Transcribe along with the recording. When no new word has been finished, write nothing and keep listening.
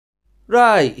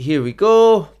Right, here we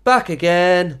go. Back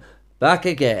again. Back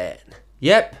again.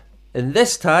 Yep, and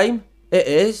this time it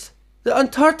is the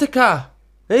Antarctica.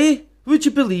 Eh? Would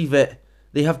you believe it?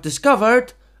 They have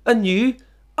discovered a new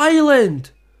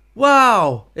island.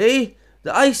 Wow, eh?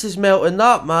 The ice is melting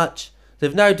that much.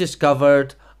 They've now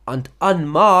discovered and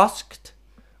unmasked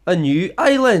a new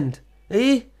island.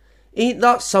 Eh? Ain't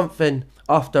that something?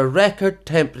 After record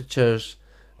temperatures,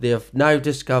 they have now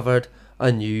discovered a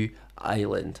new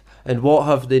island. And what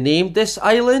have they named this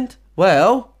island?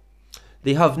 Well,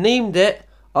 they have named it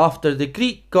after the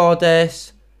Greek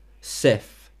goddess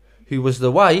Sif, who was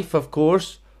the wife, of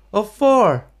course, of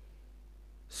Thor.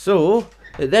 So,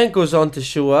 it then goes on to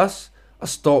show us a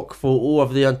stock photo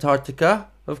of the Antarctica,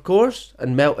 of course,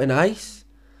 and melting ice.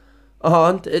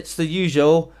 And it's the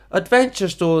usual adventure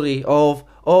story of,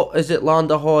 oh, is it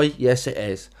land ahoy? Yes, it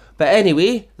is. But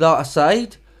anyway, that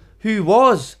aside, who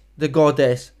was the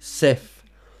goddess Sif?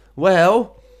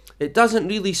 Well, it doesn't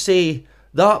really say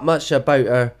that much about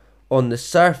her on the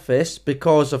surface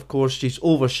because, of course, she's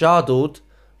overshadowed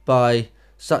by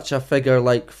such a figure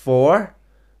like Thor.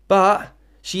 But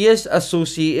she is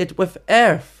associated with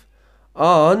Earth,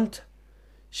 and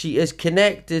she is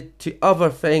connected to other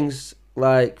things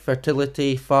like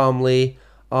fertility, family,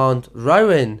 and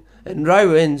rowan. And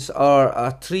rowans are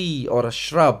a tree or a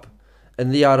shrub,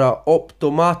 and they are a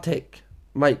optomatic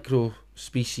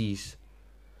microspecies.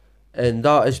 And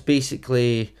that is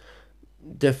basically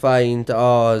defined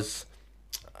as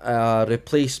a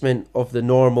replacement of the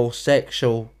normal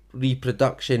sexual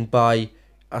reproduction by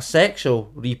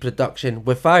asexual reproduction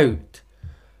without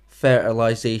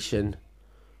fertilization.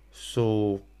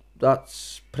 So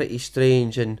that's pretty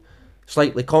strange and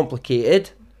slightly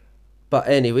complicated. But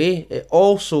anyway, it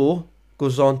also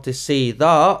goes on to say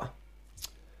that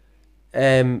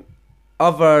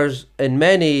others, in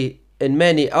many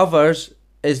others,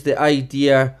 is the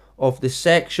idea of the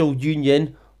sexual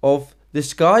union of the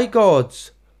sky gods.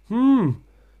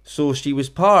 So she was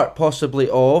part possibly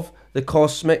of a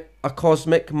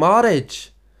cosmic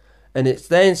marriage. And it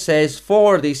then says,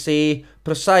 for they say,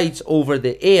 presides over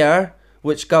the air,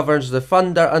 which governs the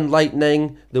thunder and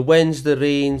lightning, the winds, the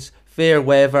rains, fair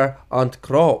weather, and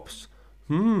crops.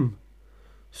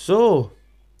 So,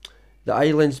 the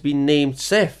island's been named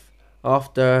Sif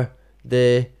after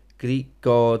the Greek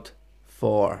god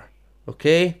Thor.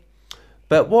 Okay?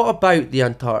 But what about the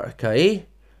Antarctica, eh?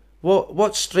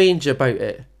 What's strange about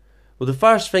it? Well, the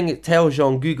first thing it tells you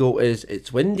on Google is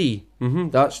it's windy.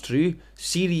 That's true.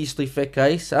 Seriously thick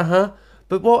ice, But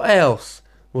what else?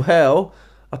 Well,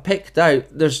 I picked out,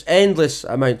 there's endless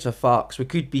amounts of facts. We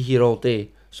could be here all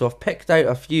day. So I've picked out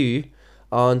a few,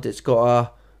 and it's got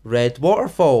a red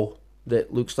waterfall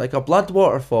that looks like a blood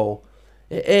waterfall.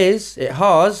 It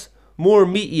has more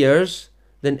meteors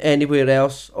than anywhere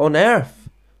else on Earth.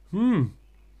 And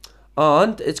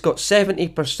it's got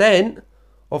 70%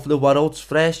 of the world's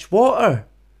fresh water,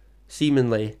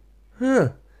 seemingly.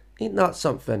 Ain't that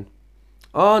something?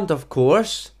 And of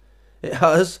course, it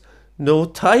has no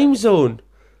time zone.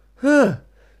 So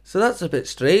that's a bit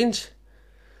strange.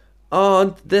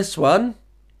 And this one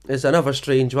is another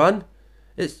strange one.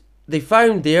 They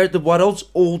found there the world's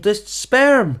oldest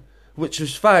sperm, which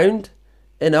was found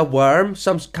in a worm,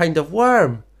 some kind of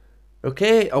worm.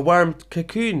 Okay, a worm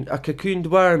cocoon, a cocooned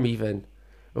worm even.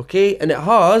 Okay, and it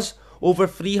has over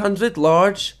 300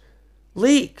 large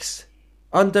lakes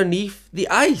underneath the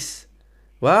ice.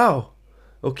 Wow.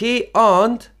 Okay,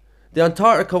 and the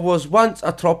Antarctica was once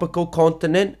a tropical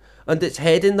continent, and it's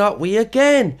heading that way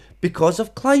again because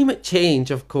of climate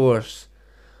change, of course.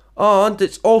 And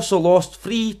it's also lost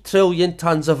 3 trillion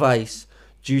tons of ice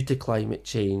due to climate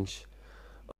change.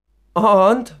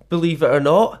 And, believe it or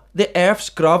not, the Earth's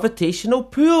gravitational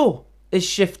pull is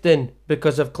shifting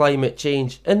because of climate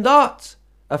change, and that's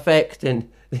affecting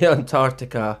the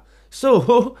Antarctica.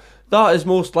 So, that is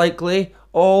most likely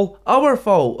all our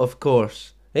fault, of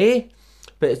course, eh?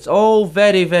 But it's all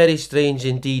very, very strange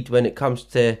indeed when it comes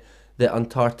to the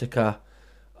Antarctica.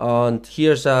 And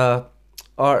here's a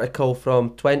article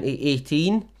from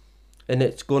 2018, and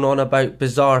it's going on about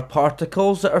bizarre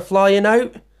particles that are flying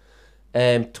out.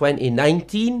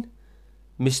 2019,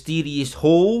 mysterious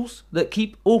holes that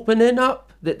keep opening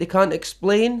up that they can't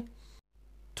explain.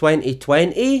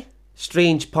 2020,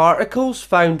 strange particles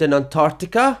found in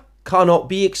Antarctica cannot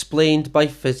be explained by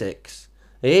physics.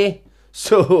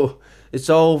 So, it's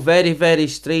all very, very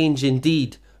strange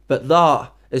indeed, but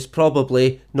that is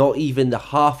probably not even the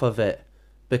half of it,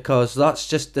 because that's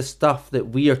just the stuff that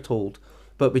we are told.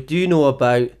 But we do know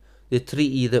about the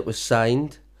treaty that was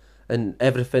signed, and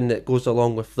everything that goes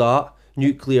along with that,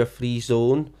 nuclear free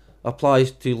zone,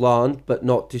 applies to land but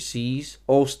not to seas.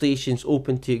 All stations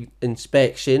open to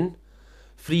inspection.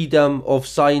 Freedom of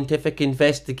scientific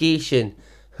investigation.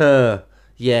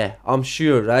 Yeah, I'm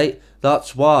sure, right?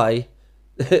 That's why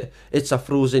it's a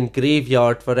frozen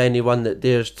graveyard for anyone that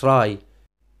dares try.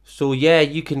 So yeah,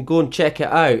 you can go and check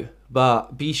it out,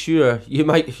 but be sure you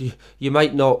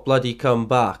might not bloody come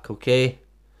back, okay?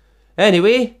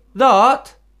 Anyway,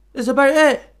 that is about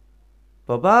it.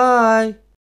 Bye bye.